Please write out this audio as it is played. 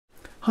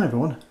Hi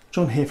everyone,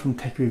 John here from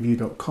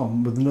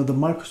techie-review.com with another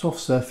Microsoft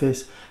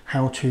Surface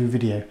how-to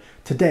video.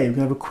 Today we're going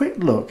to have a quick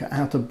look at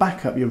how to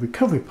back up your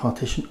recovery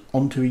partition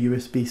onto a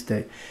USB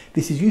stick.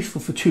 This is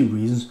useful for two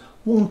reasons.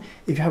 One,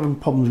 if you're having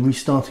problems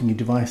restarting your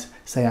device,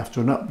 say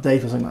after an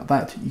update or something like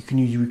that, you can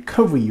use your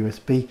recovery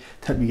USB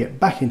to help you get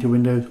back into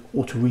Windows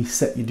or to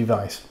reset your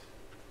device.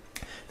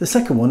 The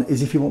second one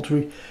is if you want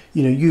to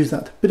use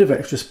that bit of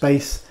extra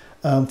space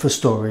for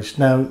storage.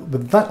 Now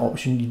with that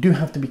option you do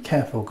have to be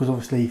careful, because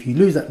obviously if you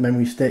lose that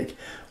memory stick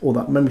or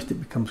that memory stick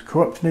becomes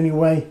corrupt in any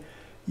way,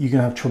 you're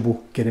going to have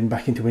trouble getting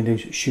back into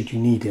Windows should you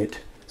need it.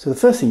 So the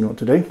first thing you want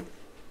to do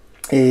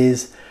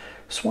is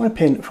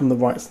swipe in from the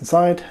right hand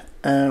side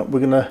and we're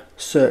going to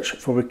search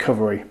for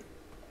recovery.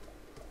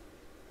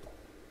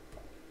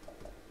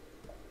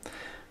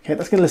 Okay,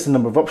 that's going to list a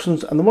number of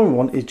options, and the one we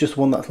want is just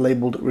one that's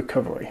labelled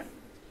recovery.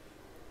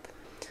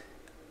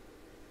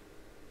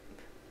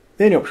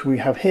 The only option we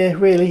have here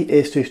really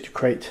is to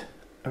create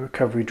a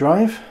recovery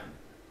drive.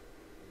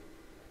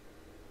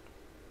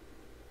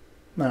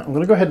 Now I'm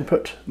going to go ahead and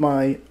put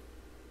my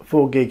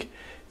 4 gig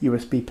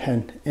USB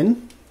pen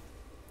in.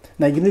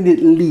 Now you need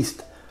at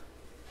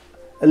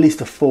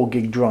least a 4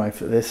 gig drive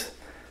for this.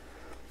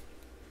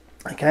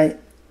 Okay,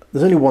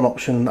 there's only one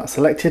option that's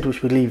selected,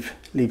 which we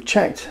leave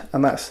checked,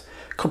 and that's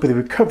copy the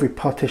recovery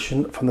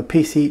partition from the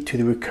PC to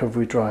the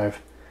recovery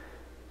drive.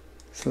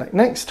 Select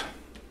next.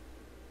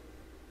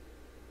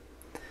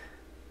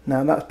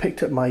 Now that's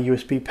picked up my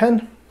USB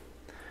pen.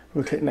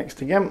 We'll click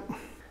next again,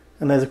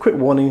 and there's a quick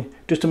warning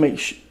just to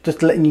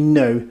letting you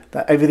know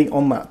that everything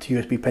on that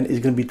USB pen is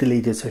going to be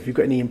deleted. So if you've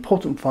got any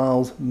important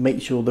files,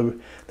 make sure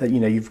that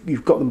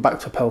you've got them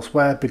backed up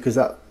elsewhere, because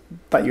that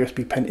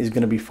USB pen is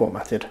going to be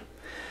formatted.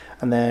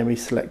 And then we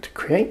select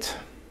create.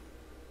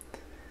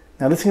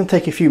 Now this is going to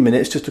take a few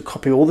minutes just to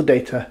copy all the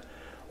data,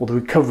 or the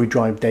recovery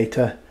drive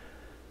data,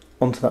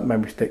 onto that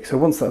memory stick. So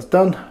once that's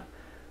done,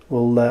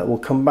 we'll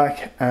come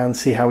back and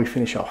see how we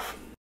finish off.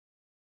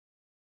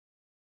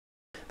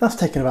 That's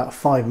taken about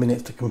 5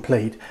 minutes to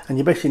complete, and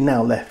you're basically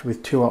now left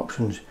with two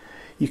options.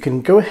 You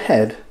can go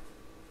ahead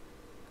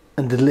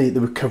and delete the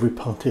recovery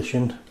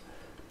partition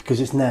because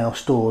it's now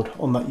stored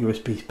on that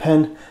USB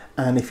pen,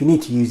 and if you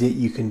need to use it,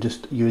 you can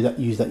just use that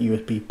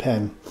USB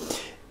pen.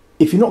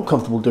 If you're not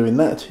comfortable doing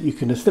that, you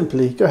can just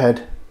simply go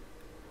ahead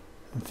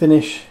and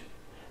finish,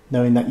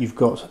 knowing that you've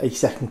got a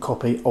second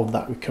copy of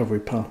that recovery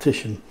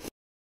partition.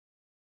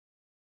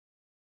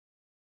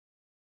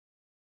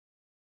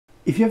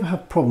 If you ever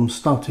have problems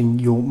starting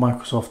your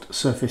Microsoft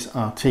Surface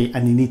RT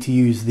and you need to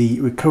use the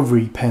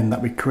recovery pen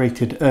that we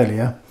created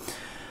earlier,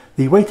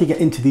 the way to get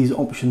into these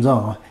options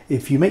are,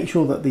 if you make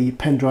sure that the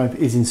pen drive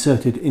is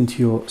inserted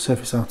into your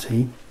Surface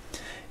RT,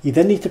 you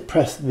then need to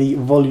press the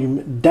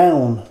volume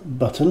down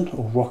button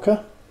or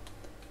rocker,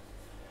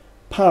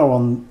 power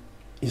on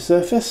your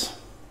Surface.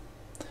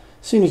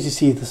 As soon as you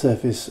see the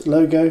Surface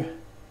logo,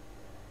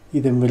 you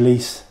then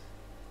release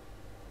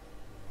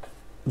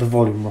the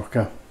volume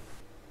rocker.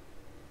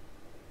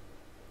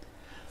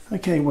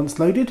 Okay, once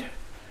loaded,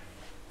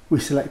 we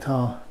select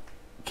our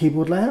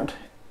keyboard layout.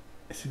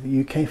 This is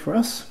the UK for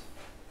us.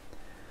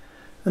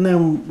 And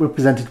then we're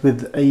presented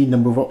with a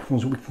number of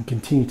options. We can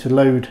continue to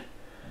load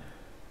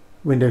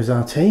Windows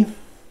RT.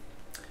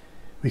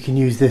 We can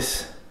use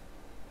this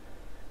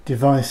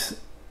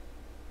device,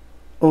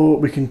 or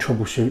we can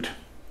troubleshoot.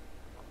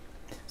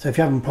 So if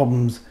you're having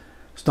problems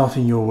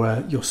starting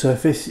your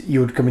Surface, you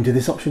would come into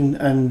this option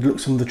and look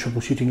at some of the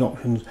troubleshooting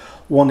options.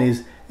 One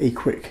is you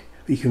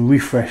can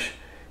refresh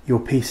your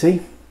PC,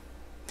 you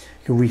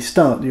can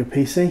restart your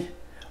PC,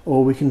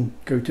 or we can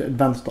go to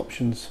advanced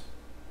options.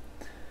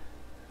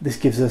 This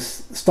gives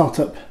us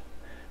startup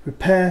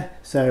repair,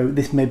 so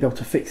this may be able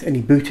to fix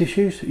any boot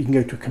issues. You can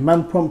go to a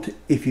command prompt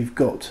if you've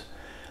got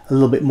a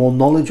little bit more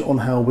knowledge on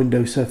how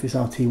Windows Surface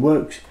RT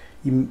works.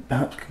 You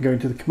perhaps can go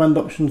into the command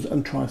options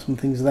and try some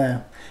things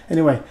there.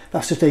 Anyway,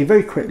 that's just a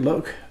very quick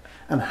look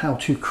at how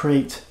to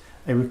create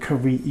a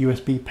recovery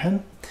USB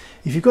pen.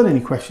 If you've got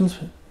any questions,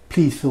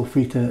 please feel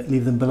free to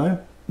leave them below.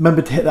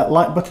 Remember to hit that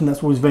like button,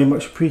 that's always very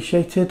much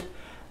appreciated.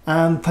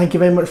 And thank you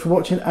very much for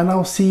watching, and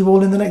I'll see you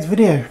all in the next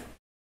video.